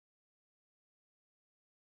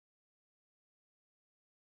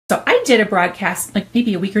So I did a broadcast like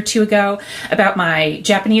maybe a week or two ago about my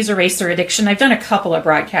Japanese eraser addiction. I've done a couple of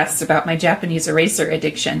broadcasts about my Japanese eraser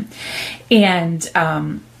addiction. And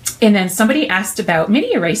then somebody asked about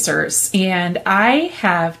mini erasers, and I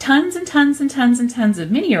have tons and tons and tons and tons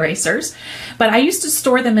of mini erasers, but I used to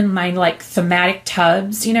store them in my like thematic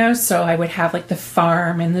tubs, you know, so I would have like the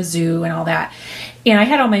farm and the zoo and all that. And I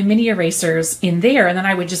had all my mini erasers in there, and then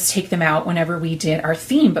I would just take them out whenever we did our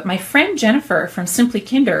theme. But my friend Jennifer from Simply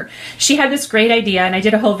Kinder, she had this great idea, and I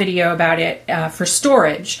did a whole video about it for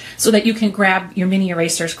storage so that you can grab your mini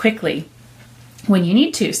erasers quickly when you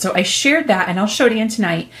need to. So I shared that, and I'll show it again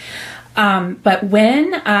tonight. But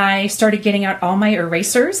when I started getting out all my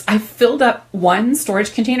erasers, I filled up one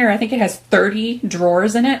storage container. I think it has 30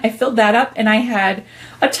 drawers in it. I filled that up, and I had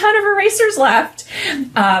a ton of erasers left.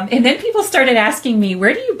 And then people started asking me,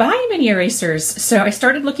 where do you buy mini erasers? So I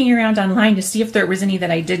started looking around online to see if there was any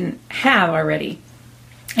that I didn't have already.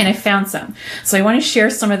 And I found some. So I want to share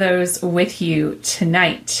some of those with you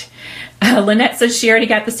tonight. Lynette says she already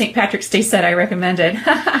got the St. Patrick's Day set I recommended.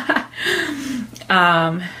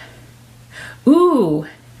 Ooh.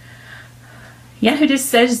 Yahoo just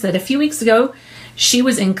says that a few weeks ago she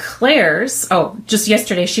was in Claire's. Oh, just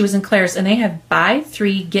yesterday she was in Claire's, and they have buy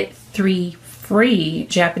 3 get 3 free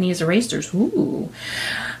Japanese erasers. Ooh.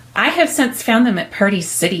 I have since found them at Party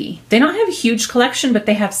City. They don't have a huge collection, but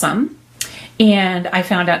they have some. And I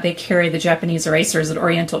found out they carry the Japanese erasers at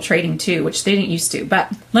Oriental Trading too, which they didn't used to.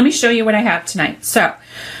 But let me show you what I have tonight. So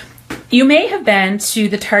you may have been to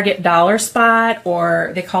the Target dollar spot,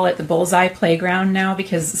 or they call it the Bullseye Playground now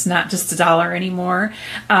because it's not just $1 anymore.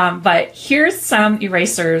 But here's some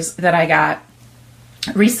erasers that I got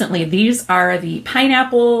recently. These are the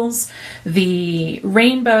pineapples, the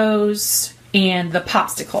rainbows, and the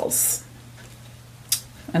popsicles.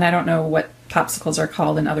 And I don't know what popsicles are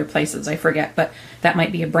called in other places, I forget, but that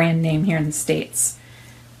might be a brand name here in the States.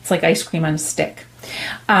 It's like ice cream on a stick.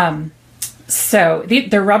 So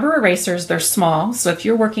they're rubber erasers. They're small, so if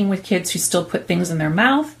you're working with kids who still put things in their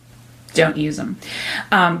mouth, don't use them.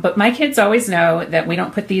 But my kids always know that we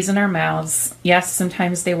don't put these in our mouths. Yes,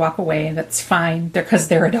 sometimes they walk away. That's fine. Because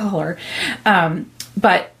they're $1.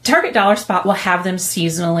 But Target Dollar Spot will have them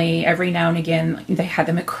seasonally every now and again. They had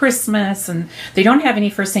them at Christmas, and they don't have any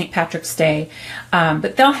for St. Patrick's Day.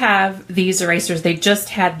 But they'll have these erasers. They just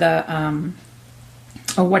had the,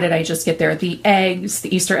 oh, what did I just get there? The eggs,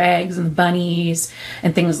 the Easter eggs and the bunnies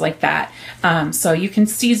and things like that. So you can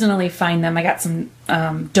seasonally find them. I got some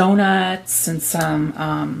donuts and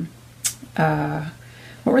some,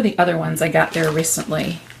 what were the other ones I got there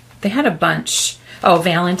recently? They had a bunch. Oh,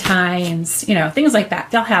 Valentine's, you know, things like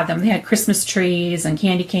that. They'll have them. They had Christmas trees and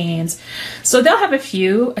candy canes. So they'll have a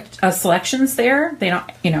few selections there. They don't,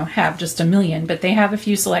 you know, have just a million, but they have a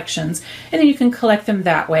few selections, and then you can collect them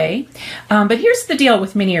that way. But here's the deal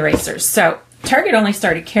with mini erasers. So Target only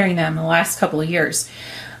started carrying them in the last couple of years.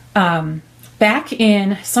 Back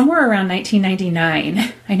in somewhere around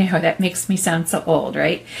 1999, I know that makes me sound so old,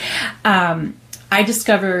 right? I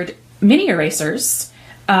discovered mini erasers,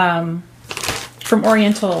 from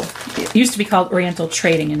Oriental. It used to be called Oriental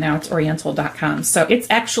Trading, and now it's Oriental.com. So it's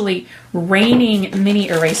actually raining mini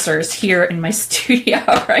erasers here in my studio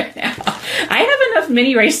right now. I have enough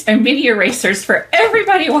mini erasers for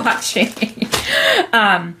everybody watching.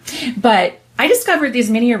 But I discovered these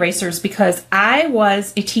mini erasers because I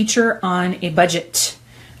was a teacher on a budget.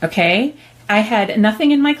 Okay, I had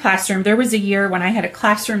nothing in my classroom. There was a year when I had a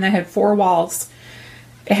classroom that had 4 walls.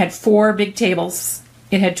 It had 4 big tables.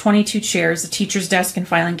 It had 22 chairs, a teacher's desk and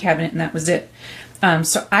filing cabinet, and that was it.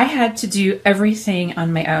 So I had to do everything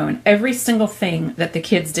on my own. Every single thing that the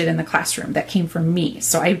kids did in the classroom, that came from me.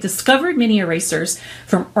 So I discovered mini erasers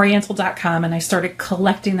from Oriental.com, and I started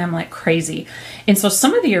collecting them like crazy. And so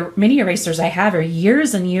some of the mini erasers I have are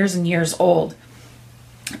years and years and years old.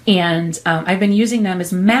 And I've been using them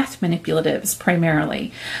as math manipulatives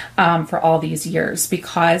primarily for all these years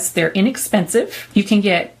because they're inexpensive. You can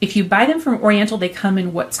get, if you buy them from Oriental, they come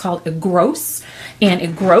in what's called a gross, and a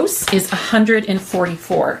gross is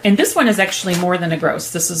 144. And this one is actually more than a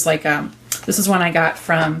gross. This is like this is one I got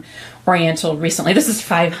from Oriental recently. This is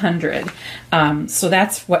 500. So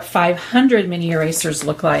that's what 500 mini erasers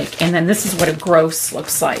look like. And then this is what a gross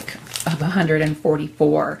looks like of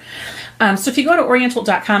 144. So if you go to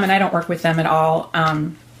Oriental.com, and I don't work with them at all,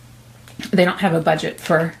 they don't have a budget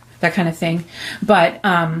for that kind of thing, but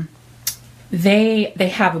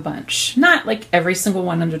they have a bunch. Not like every single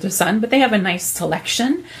one under the sun, but they have a nice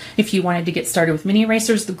selection if you wanted to get started with mini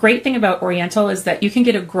erasers. The great thing about Oriental is that you can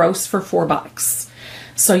get a gross for $4.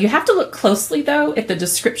 So you have to look closely though at the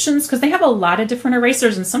descriptions because they have a lot of different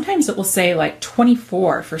erasers, and sometimes it will say like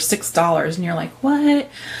 24 for $6 and you're like, what?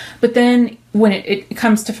 But then when it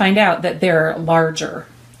comes to find out that they're larger,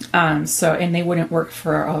 and they wouldn't work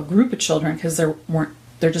for a group of children because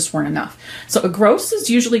there just weren't enough. So a gross is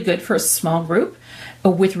usually good for a small group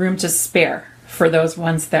with room to spare for those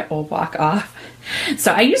ones that will walk off.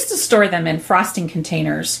 So I used to store them in frosting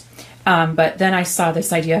containers, but then I saw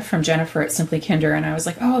this idea from Jennifer at Simply Kinder, and I was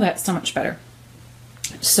like, oh, that's so much better.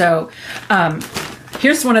 So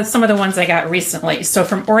here's some of the ones I got recently. So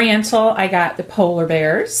from Oriental, I got the polar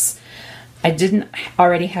bears. I didn't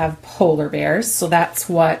already have polar bears, so that's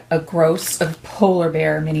what a gross of polar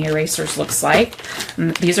bear mini erasers looks like.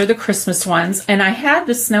 And these are the Christmas ones, and I had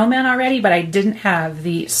the snowman already, but I didn't have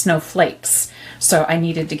the snowflakes, so I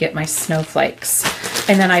needed to get my snowflakes.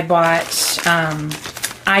 And then I bought,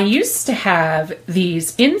 I used to have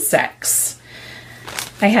these insects.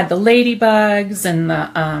 I had the ladybugs and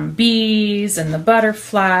the bees and the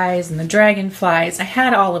butterflies and the dragonflies. I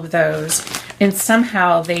had all of those, and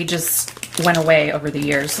somehow they just went away over the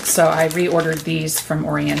years. So I reordered these from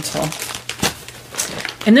Oriental.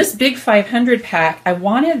 In this big 500 pack, I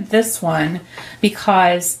wanted this one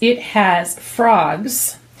because it has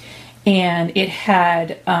frogs and it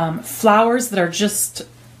had flowers that are just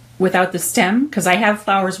without the stem, because I have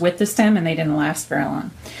flowers with the stem and they didn't last very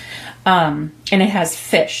long. And it has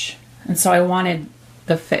fish, and so I wanted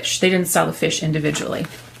the fish. They didn't sell the fish individually.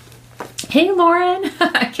 Hey, Lauren.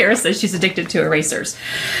 Kara says she's addicted to erasers.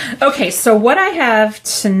 Okay, so what I have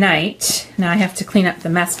tonight, now I have to clean up the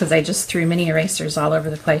mess because I just threw mini erasers all over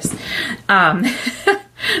the place.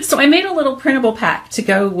 So I made a little printable pack to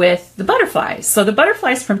go with the butterflies. So the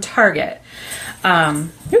butterflies from Target,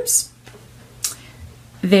 oops,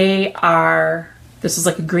 they are, this is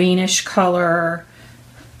like a greenish color,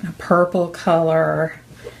 a purple color,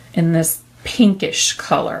 and this pinkish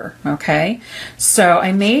color. Okay, so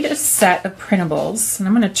I made a set of printables, and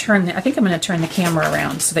I'm going to turn I think I'm going to turn the camera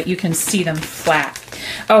around so that you can see them flat.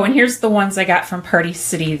 Oh, and here's the ones I got from Party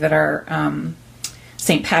City that are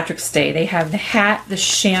St. Patrick's Day. They have the hat, the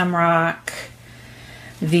shamrock,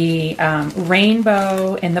 the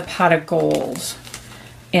rainbow, and the pot of gold.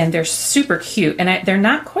 And they're super cute, and they're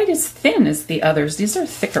not quite as thin as the others. These are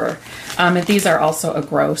thicker, and these are also a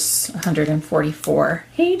gross 144.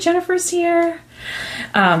 Hey, Jennifer's here.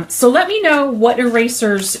 So let me know what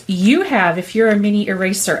erasers you have. If you're a mini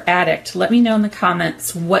eraser addict, let me know in the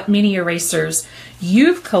comments what mini erasers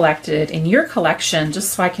you've collected in your collection,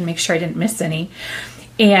 just so I can make sure I didn't miss any.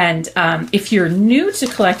 And if you're new to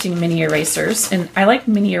collecting mini erasers, and I like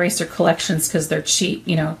mini eraser collections because they're cheap,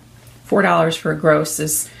 you know, $4 for a gross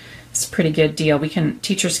is a pretty good deal.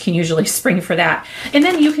 Teachers can usually spring for that. And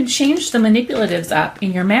then you can change the manipulatives up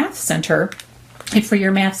in your math center and for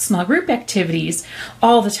your math small group activities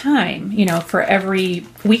all the time. You know, for every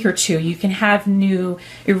week or two, you can have new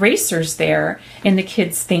erasers there, and the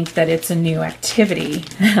kids think that it's a new activity.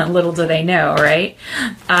 Little do they know, right?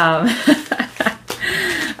 All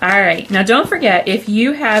right. Now, don't forget, if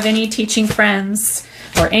you have any teaching friends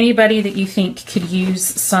or anybody that you think could use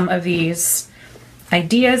some of these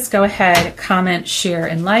ideas, go ahead, comment, share,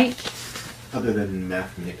 and like. Other than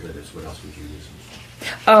math manipulatives, what else would you use them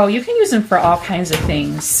for? Oh, you can use them for all kinds of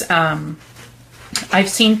things. I've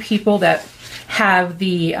seen people that have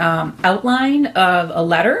the outline of a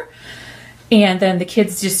letter, and then the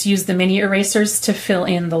kids just use the mini erasers to fill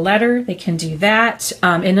in the letter. They can do that.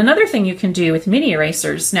 And another thing you can do with mini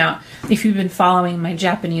erasers, now, if you've been following my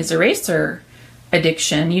Japanese eraser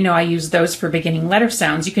addiction, you know I use those for beginning letter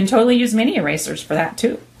sounds. You can totally use mini erasers for that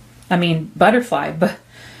too. I mean, butterfly,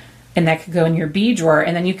 and that could go in your B drawer,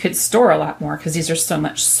 and then you could store a lot more because these are so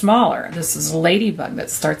much smaller. This is a ladybug that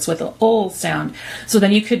starts with an ol sound. So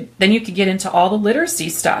then you could get into all the literacy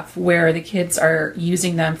stuff where the kids are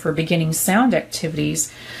using them for beginning sound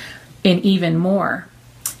activities and even more.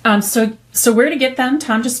 So where to get them?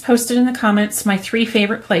 Tom just posted in the comments my 3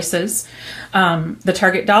 favorite places. The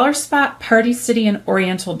Target Dollar Spot, Party City, and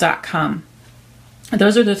Oriental.com.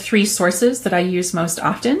 Those are the 3 sources that I use most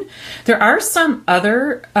often. There are some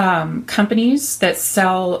other companies that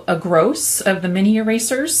sell a gross of the mini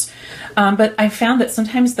erasers, but I found that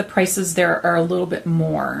sometimes the prices there are a little bit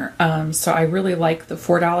more. So I really like the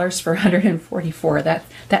 $4 for 144.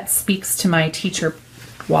 That speaks to my teacher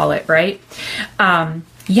wallet, right?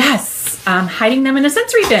 Yes, hiding them in a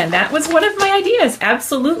sensory bin. That was one of my ideas.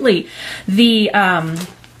 Absolutely. The,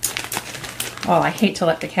 well, I hate to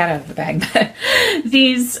let the cat out of the bag, but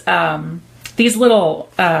these little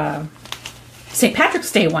St.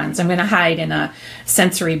 Patrick's Day ones, I'm going to hide in a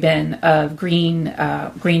sensory bin of green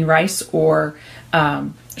rice or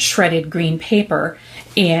shredded green paper,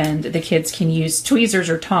 and the kids can use tweezers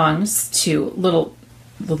or tongs to the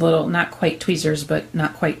little, not quite tweezers, but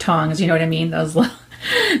not quite tongs, you know what I mean? Those little,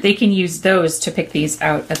 they can use those to pick these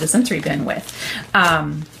out of the sensory bin with.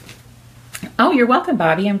 Oh, you're welcome,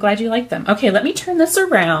 Bobby. I'm glad you like them. Okay, let me turn this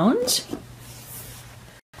around.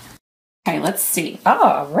 Okay, let's see.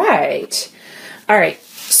 All right. All right.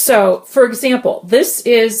 So, for example, this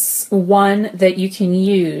is one that you can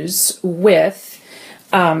use with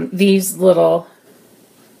these little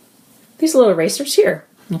erasers here.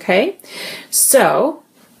 Okay. So,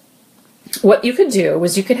 what you could do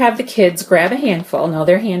is you could have the kids grab a handful. Now,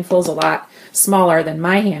 their handful's a lot smaller than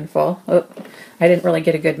my handful. Oh, I didn't really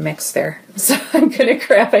get a good mix there. So I'm going to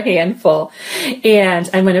grab a handful and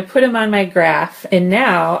I'm going to put them on my graph. And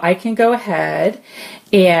now I can go ahead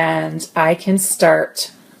and I can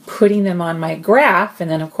start putting them on my graph. And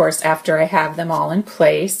then, of course, after I have them all in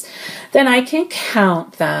place, then I can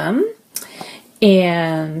count them.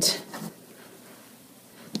 And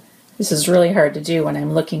this is really hard to do when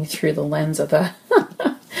I'm looking through the lens of the...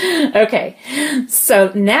 Okay,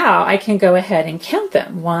 so now I can go ahead and count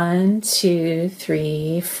them. 1, 2,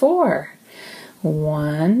 3, 4.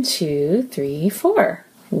 1, 2, 3, 4.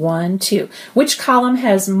 1, 2. Which column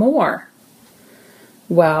has more?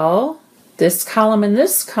 Well, this column and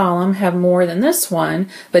this column have more than this one,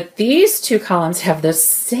 but these two columns have the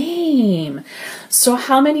same. So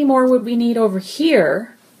how many more would we need over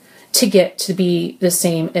here to get to be the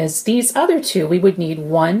same as these other two? We would need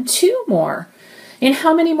 1, 2 more. And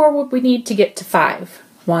how many more would we need to get to 5?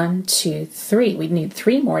 1, 2, 3. We'd need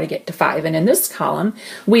 3 more to get to 5. And in this column,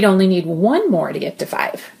 we'd only need 1 more to get to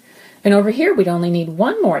 5. And over here, we'd only need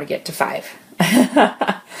 1 more to get to 5.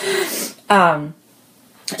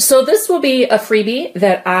 So this will be a freebie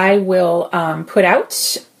that I will put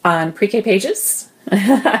out on Pre-K Pages.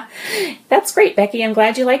 That's great, Becky. I'm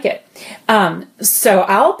glad you like it. So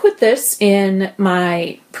I'll put this in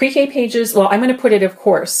my Pre-K Pages. Well, I'm going to put it, of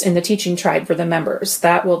course, in the Teaching Tribe for the members.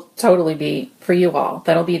 That will totally be for you all.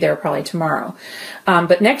 That'll be there probably tomorrow.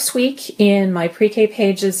 But next week in my Pre-K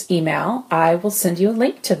Pages email, I will send you a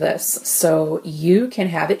link to this so you can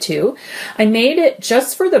have it too. I made it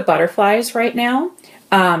just for the butterflies right now.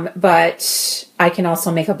 But I can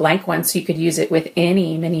also make a blank one so you could use it with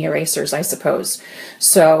any mini erasers, I suppose.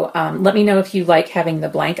 So let me know if you like having the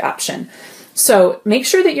blank option. So make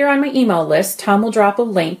sure that you're on my email list. Tom will drop a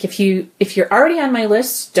link. If you're already on my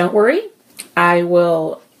list, don't worry. I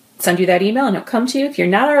will send you that email and it'll come to you. If you're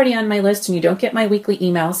not already on my list and you don't get my weekly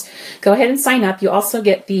emails, go ahead and sign up. You also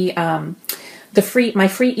get my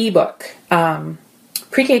free ebook.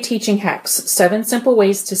 Pre-K Teaching Hacks, 7 Simple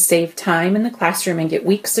Ways to Save Time in the Classroom and Get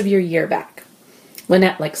Weeks of Your Year Back.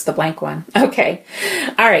 Lynette likes the blank one. Okay.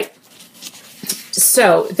 All right.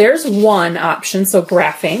 So there's one option. So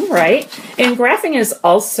graphing, right? And graphing is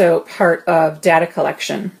also part of data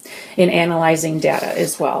collection in analyzing data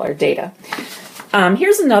as well, or data.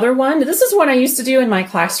 Here's another one. This is what I used to do in my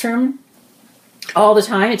classroom all the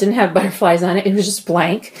time. It didn't have butterflies on it. It was just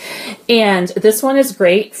blank. And this one is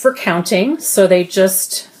great for counting. So they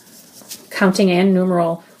just counting and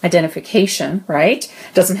numeral identification, right?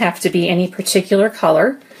 Doesn't have to be any particular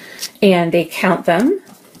color. And they count them.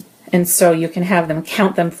 And so you can have them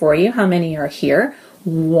count them for you. How many are here?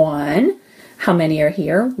 1. How many are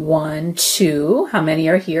here? 1, 2. How many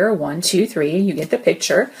are here? 1, 2, 3. You get the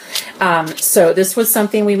picture. So this was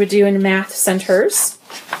something we would do in math centers.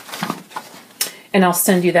 And I'll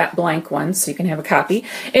send you that blank one so you can have a copy.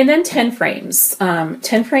 And then 10 frames.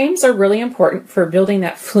 10 frames are really important for building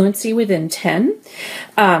that fluency within 10.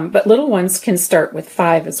 But little ones can start with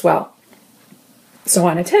 5 as well. So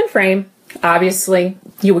on a 10 frame, obviously,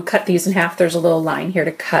 you would cut these in half. There's a little line here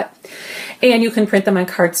to cut. And you can print them on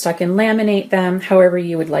cardstock and laminate them, however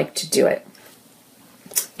you would like to do it.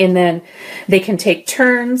 And then they can take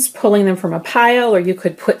turns pulling them from a pile, or you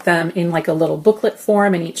could put them in like a little booklet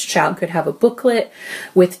form, and each child could have a booklet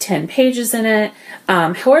with 10 pages in it.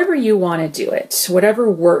 However you want to do it, whatever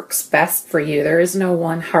works best for you. There is no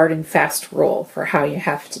one hard and fast rule for how you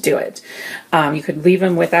have to do it. You could leave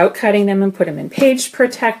them without cutting them and put them in page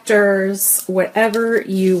protectors, whatever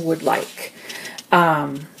you would like.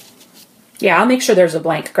 Yeah, I'll make sure there's a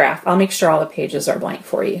blank graph. I'll make sure all the pages are blank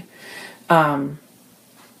for you.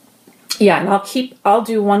 Yeah, and I'll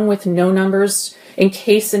do one with no numbers in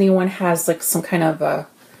case anyone has like some kind of a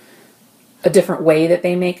different way that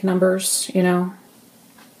they make numbers, you know.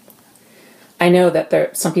 I know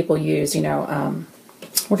that some people use, you know,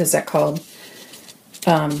 what is that called?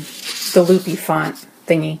 The loopy font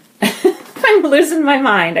thingy. I I'm losing my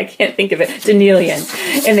mind. I can't think of it.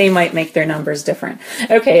 Denelian. And they might make their numbers different.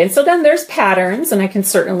 Okay, and so then there's patterns, and I can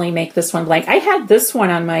certainly make this one blank. I had this one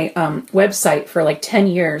on my website for like 10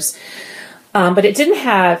 years, but it didn't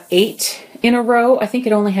have 8 in a row. I think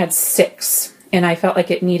it only had 6, and I felt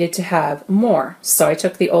like it needed to have more. So I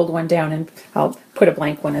took the old one down, and I'll put a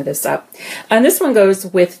blank one of this up. And this one goes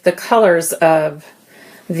with the colors of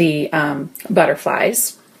the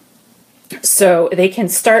butterflies. So they can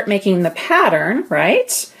start making the pattern,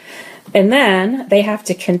 right? And then they have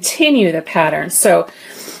to continue the pattern. So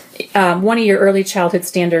one of your early childhood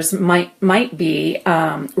standards might be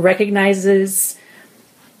recognizes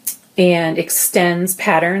and extends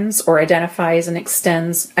patterns, or identifies,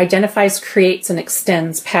 creates, and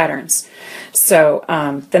extends patterns. So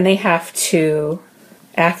then they have to,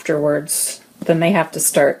 afterwards, then they have to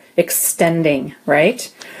start extending,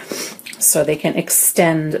 right? So they can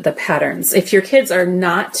extend the patterns. If your kids are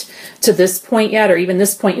not to this point yet, or even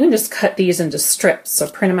this point, you can just cut these into strips. So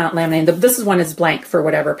print them out, laminate them. This one is blank for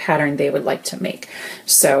whatever pattern they would like to make.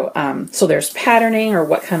 So, so there's patterning, or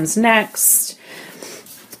what comes next,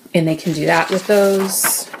 and they can do that with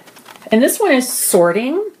those. And this one is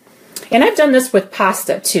sorting, and I've done this with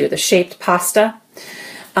pasta too, the shaped pasta.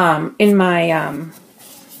 In my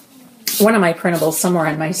one of my printables somewhere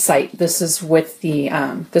on my site, this is with the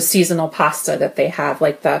seasonal pasta that they have,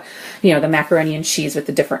 like the macaroni and cheese with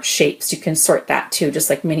the different shapes. You can sort that too, just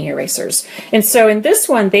like mini erasers. And so in this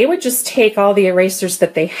one, they would just take all the erasers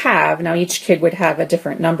that they have. Now each kid would have a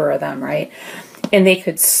different number of them, right? And they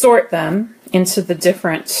could sort them into the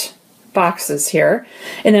different boxes here.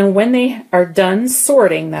 And then when they are done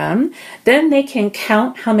sorting them, then they can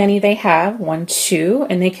count how many they have, 1, 2,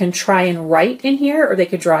 and they can try and write in here, or they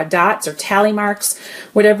could draw dots or tally marks,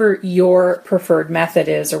 whatever your preferred method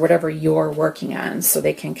is, or whatever you're working on. So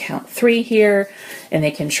they can count 3 here, and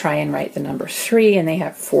they can try and write the number 3, and they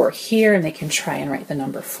have 4 here, and they can try and write the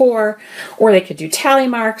number 4, or they could do tally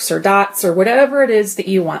marks or dots or whatever it is that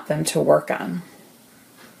you want them to work on.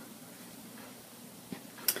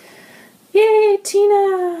 Yay,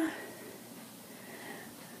 Tina!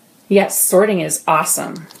 Yes, sorting is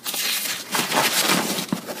awesome.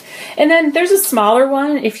 And then there's a smaller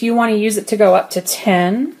one if you want to use it to go up to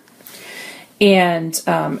 10. And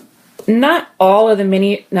not all of the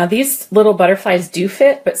mini, now these little butterflies do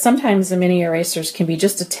fit, but sometimes the mini erasers can be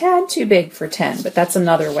just a tad too big for 10, but that's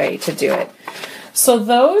another way to do it. So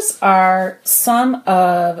those are some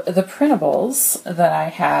of the printables that I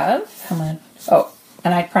have.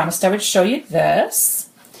 And I promised I would show you this.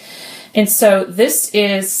 And so this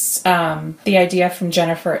is the idea from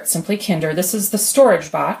Jennifer at Simply Kinder. This is the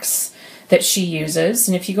storage box that she uses.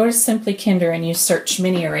 And if you go to Simply Kinder and you search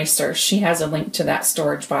mini eraser, she has a link to that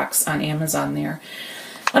storage box on Amazon there.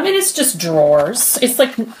 I mean, it's just drawers. It's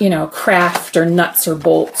like, craft or nuts or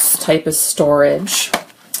bolts type of storage.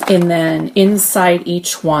 And then inside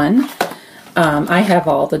each one, I have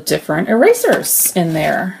all the different erasers in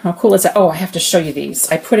there. How cool is that? Oh, I have to show you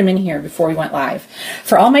these. I put them in here before we went live.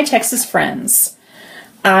 For all my Texas friends,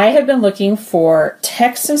 I have been looking for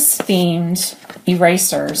Texas-themed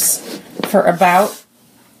erasers for about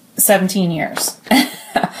 17 years.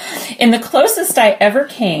 And the closest I ever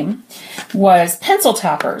came was pencil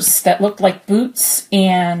toppers that looked like boots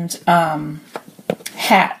and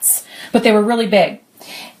hats, but they were really big.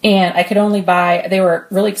 And I could only buy, they were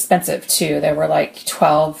really expensive too. They were like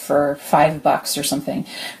 12 for $5 or something.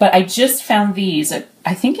 But I just found these at,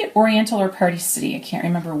 I think at Oriental or Party City. I can't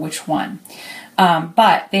remember which one.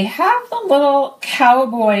 But they have the little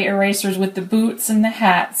cowboy erasers with the boots and the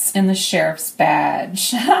hats and the sheriff's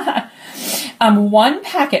badge. One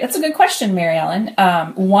packet, that's a good question, Mary Ellen.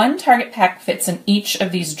 One Target pack fits in each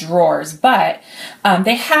of these drawers, but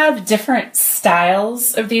they have different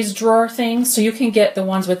styles of these drawer things, so you can get the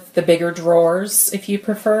ones with the bigger drawers if you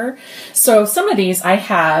prefer. So some of these I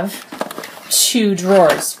have 2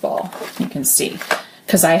 drawers full, you can see,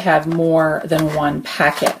 because I have more than one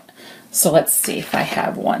packet. So let's see if I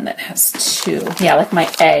have one that has 2. Yeah, like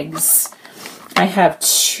my eggs. I have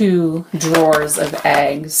 2 drawers of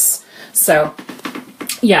eggs. So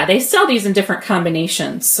yeah, they sell these in different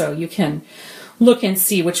combinations, so you can look and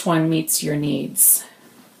see which one meets your needs.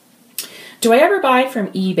 Do I ever buy from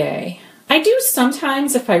eBay? I do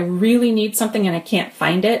sometimes if I really need something and I can't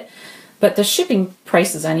find it, but the shipping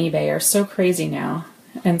prices on eBay are so crazy now,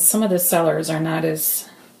 and some of the sellers are not as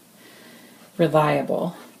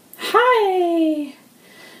reliable. Hi!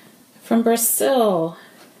 From Brazil.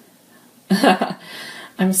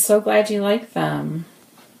 I'm so glad you like them.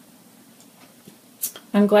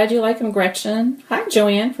 I'm glad you like them, Gretchen. Hi,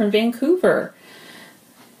 Joanne from Vancouver.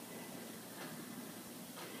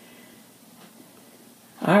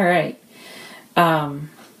 All right.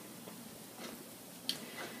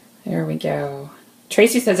 There we go.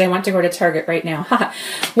 Tracy says, I want to go to Target right now.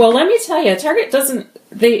 Well, let me tell you, Target doesn't,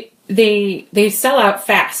 they sell out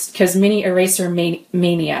fast because mini eraser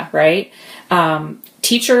mania, right?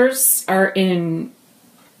 Teachers are in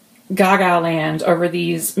gaga land over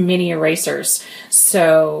these mini erasers.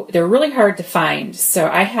 So they're really hard to find. So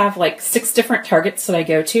I have like 6 different Targets that I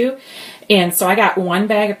go to. And so I got 1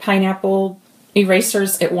 bag of pineapple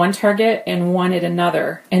erasers at one Target and 1 at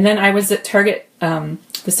another. And then I was at Target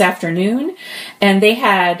this afternoon, and they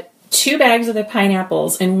had 2 bags of the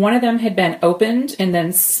pineapples, and one of them had been opened and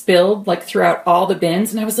then spilled like throughout all the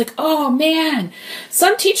bins. And I was like, oh man,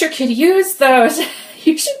 some teacher could use those.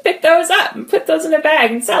 You should pick those up and put those in a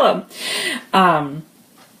bag and sell them.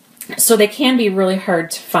 So they can be really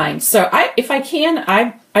hard to find. So if I can,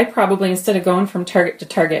 I probably, instead of going from Target to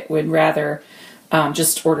Target, would rather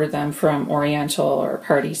just order them from Oriental or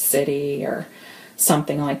Party City or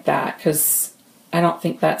something like that, because I don't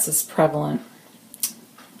think that's as prevalent.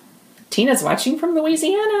 Tina's watching from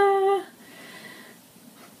Louisiana.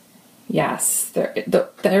 Yes, the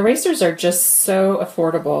erasers are just so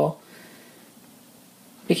affordable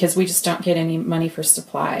because we just don't get any money for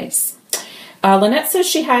supplies. Lynette says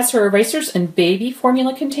she has her erasers in baby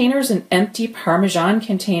formula containers and empty Parmesan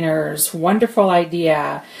containers. Wonderful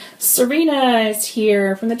idea. Serena is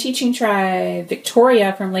here from the Teaching Tribe.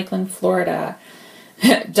 Victoria from Lakeland, Florida.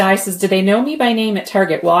 Di says, do they know me by name at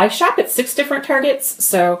Target? Well, I shop at 6 different Targets,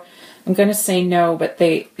 so I'm going to say no, but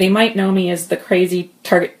they might know me as the crazy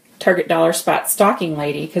Target dollar spot stocking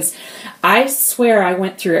lady, because I swear I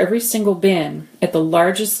went through every single bin at the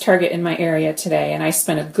largest Target in my area today, and I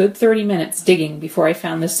spent a good 30 minutes digging before I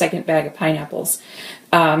found the second bag of pineapples.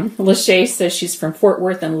 Lachey says she's from Fort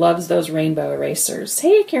Worth and loves those rainbow erasers.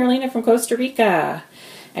 Hey, Carolina from Costa Rica.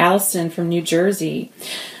 Allison from New Jersey.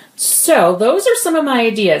 So those are some of my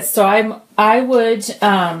ideas. So I would,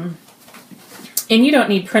 and you don't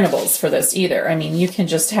need printables for this either. I mean, you can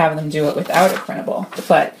just have them do it without a printable.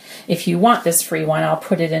 But if you want this free one, I'll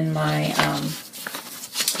put it in my,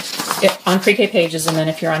 on Pre-K Pages. And then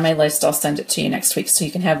if you're on my list, I'll send it to you next week. So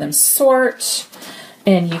you can have them sort,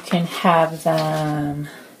 and you can have them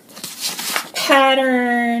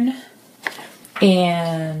pattern,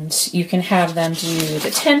 and you can have them do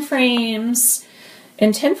the 10 frames.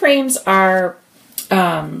 And 10 frames are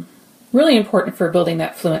really important for building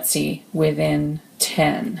that fluency within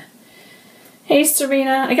 10. Hey,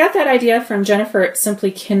 Serena. I got that idea from Jennifer at Simply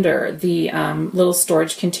Kinder, the little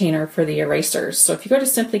storage container for the erasers. So if you go to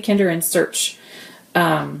Simply Kinder and search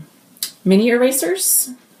mini erasers,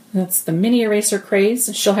 that's the mini eraser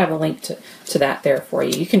craze, she'll have a link to that there for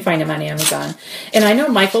you. You can find them on Amazon. And I know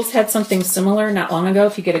Michael's had something similar not long ago.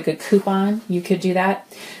 If you get a good coupon, you could do that.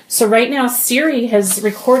 So right now, Siri has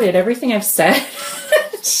recorded everything I've said.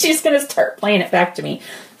 She's going to start playing it back to me.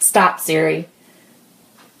 Stop, Siri.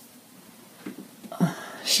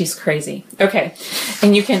 She's crazy. Okay.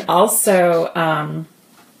 And you can also have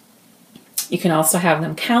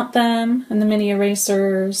them count them in the mini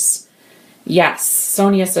erasers. Yes,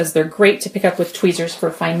 Sonia says they're great to pick up with tweezers for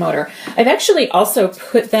fine motor. I've actually also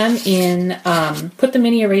put them in, put the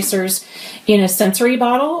mini erasers in a sensory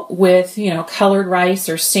bottle with, colored rice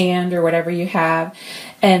or sand or whatever you have.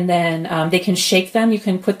 And then they can shake them. You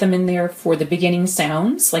can put them in there for the beginning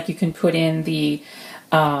sounds. Like you can put in the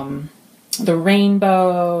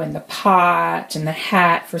rainbow and the pot and the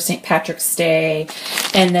hat for St. Patrick's Day.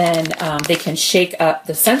 And then they can shake up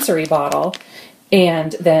the sensory bottle,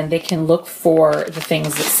 and then they can look for the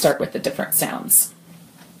things that start with the different sounds.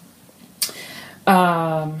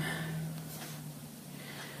 A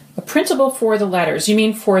printable for the letters. You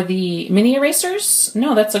mean for the mini erasers?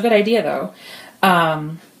 No, that's a good idea though.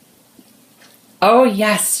 Oh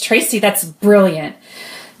yes, Tracy, that's brilliant.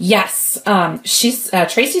 Yes,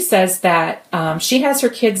 Tracy says that she has her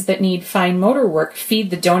kids that need fine motor work feed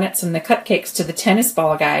the donuts and the cupcakes to the tennis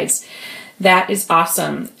ball guys. That is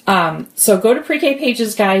awesome. So go to Pre-K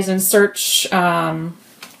Pages, guys, and search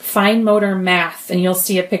fine motor math, and you'll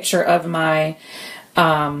see a picture of my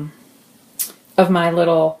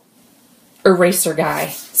little eraser guy,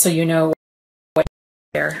 so you know what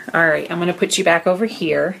there. All right, I'm going to put you back over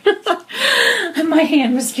here. My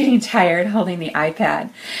hand was getting tired holding the iPad.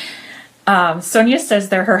 Sonia says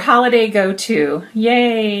they're her holiday go-to.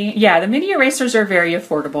 Yay! Yeah, the mini erasers are very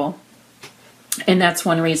affordable. And that's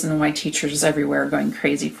one reason why teachers everywhere are going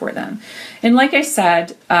crazy for them. And like I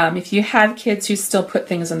said, if you have kids who still put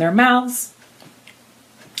things in their mouths,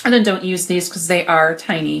 then don't use these because they are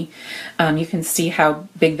tiny. You can see how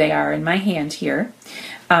big they are in my hand here.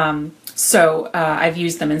 I've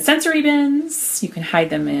used them in sensory bins. You can hide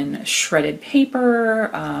them in shredded paper,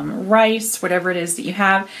 rice, whatever it is that you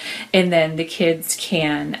have. And then the kids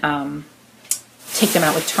can take them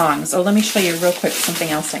out with tongs. Oh, let me show you real quick something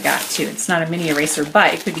else I got too. It's not a mini eraser,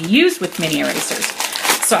 but it could be used with mini erasers.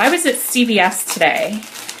 So I was at CVS today.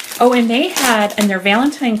 Oh, and they had, in their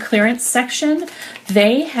Valentine clearance section,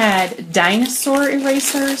 they had dinosaur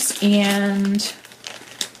erasers, and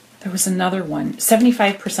there was another one,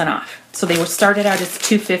 75% off. So they were started out as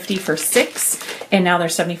 $2.50 for 6, and now they're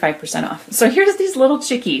 75% off. So here's these little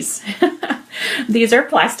chickies. These are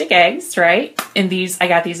plastic eggs, right? And I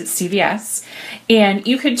got these at CVS. And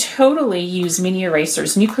you could totally use mini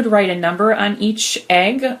erasers, and you could write a number on each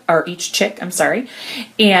egg, or each chick, I'm sorry,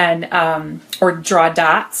 and or draw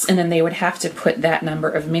dots, and then they would have to put that number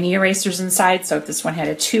of mini erasers inside. So if this one had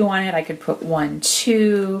a 2 on it, I could put 1,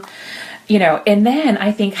 2, you know. And then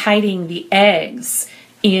I think hiding the eggs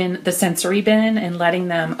in the sensory bin and letting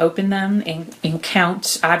them open them and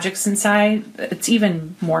count objects inside, it's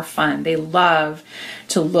even more fun. They love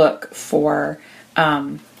to look for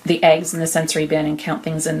the eggs in the sensory bin and count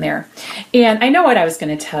things in there. And I know what I was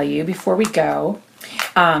going to tell you before we go.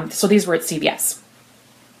 So these were at CVS.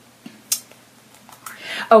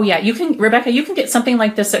 Oh yeah, you can, Rebecca, you can get something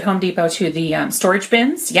like this at Home Depot too. The storage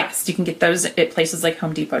bins, yes, you can get those at places like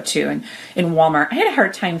Home Depot too, and in Walmart. I had a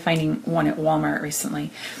hard time finding one at Walmart recently.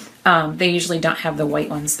 They usually don't have the white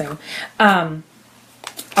ones though. So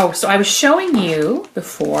I was showing you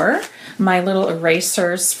before my little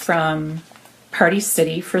erasers from Party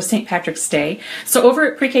City for St. Patrick's Day. So over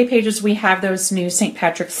at Pre-K Pages, we have those new St.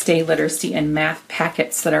 Patrick's Day literacy and math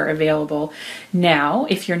packets that are available now.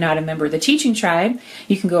 If you're not a member of the Teaching Tribe,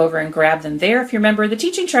 you can go over and grab them there. If you're a member of the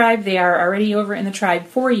Teaching Tribe, they are already over in the Tribe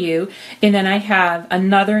for you. And then I have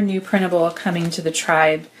another new printable coming to the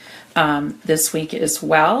Tribe this week as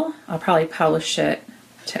well. I'll probably publish it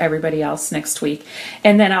to everybody else next week.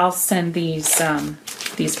 And then I'll send these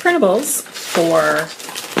printables for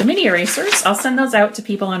the mini erasers. I'll send those out to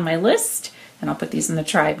people on my list, and I'll put these in the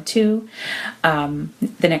Tribe too the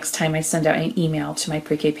next time I send out an email to my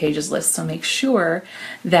Pre-K Pages list. So make sure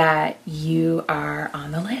that you are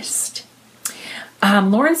on the list.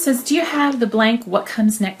 Lauren says, do you have the blank What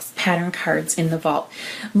Comes Next pattern cards in the vault?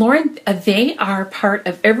 Lauren, they are part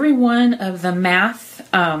of every one of the math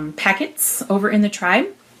packets over in the Tribe.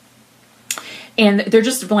 And they're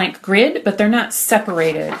just a blank grid, but they're not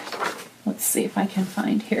separated. Let's see if I can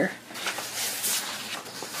find here.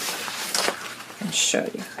 I'll show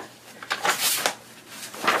you.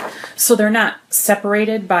 So they're not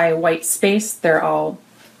separated by white space. They're all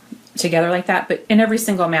together like that. But in every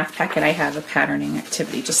single math packet, I have a patterning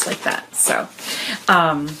activity just like that. So,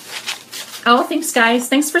 thanks guys.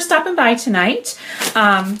 Thanks for stopping by tonight.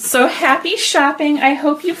 So happy shopping. I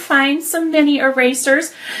hope you find some mini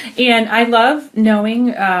erasers. And I love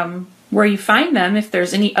knowing where you find them. If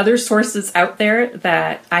there's any other sources out there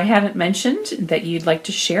that I haven't mentioned that you'd like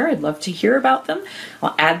to share, I'd love to hear about them.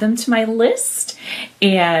 I'll add them to my list.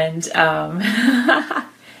 And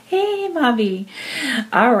hey, Bobby.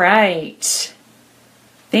 All right.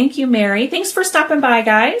 Thank you, Mary. Thanks for stopping by,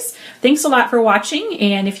 guys. Thanks a lot for watching.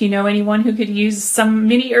 And if you know anyone who could use some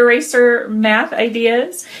mini eraser math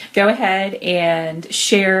ideas, go ahead and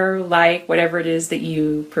share, like, whatever it is that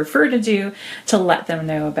you prefer to do to let them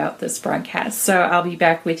know about this broadcast. So I'll be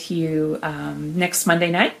back with you next Monday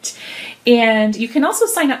night. And you can also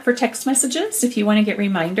sign up for text messages if you want to get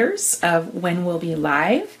reminders of when we'll be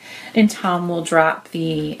live. And Tom will drop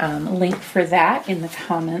the link for that in the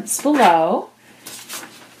comments below.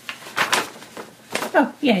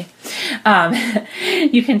 Oh, yay.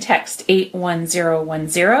 You can text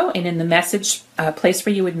 81010, and in the message place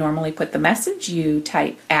where you would normally put the message, you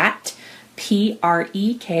type at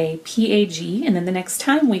PREKPAG, and then the next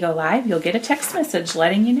time we go live, you'll get a text message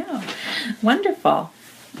letting you know. Wonderful.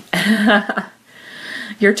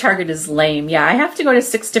 Your Target is lame. Yeah, I have to go to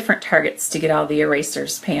 6 different Targets to get all the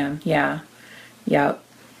erasers, Pam. Yeah. Yep.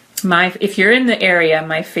 If you're in the area,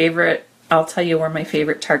 my favorite, I'll tell you where my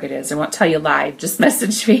favorite Target is. I won't tell you live, just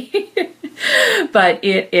message me. But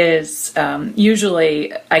it is,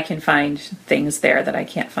 usually I can find things there that I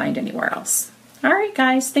can't find anywhere else. All right,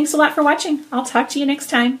 guys. Thanks a lot for watching. I'll talk to you next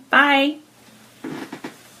time. Bye.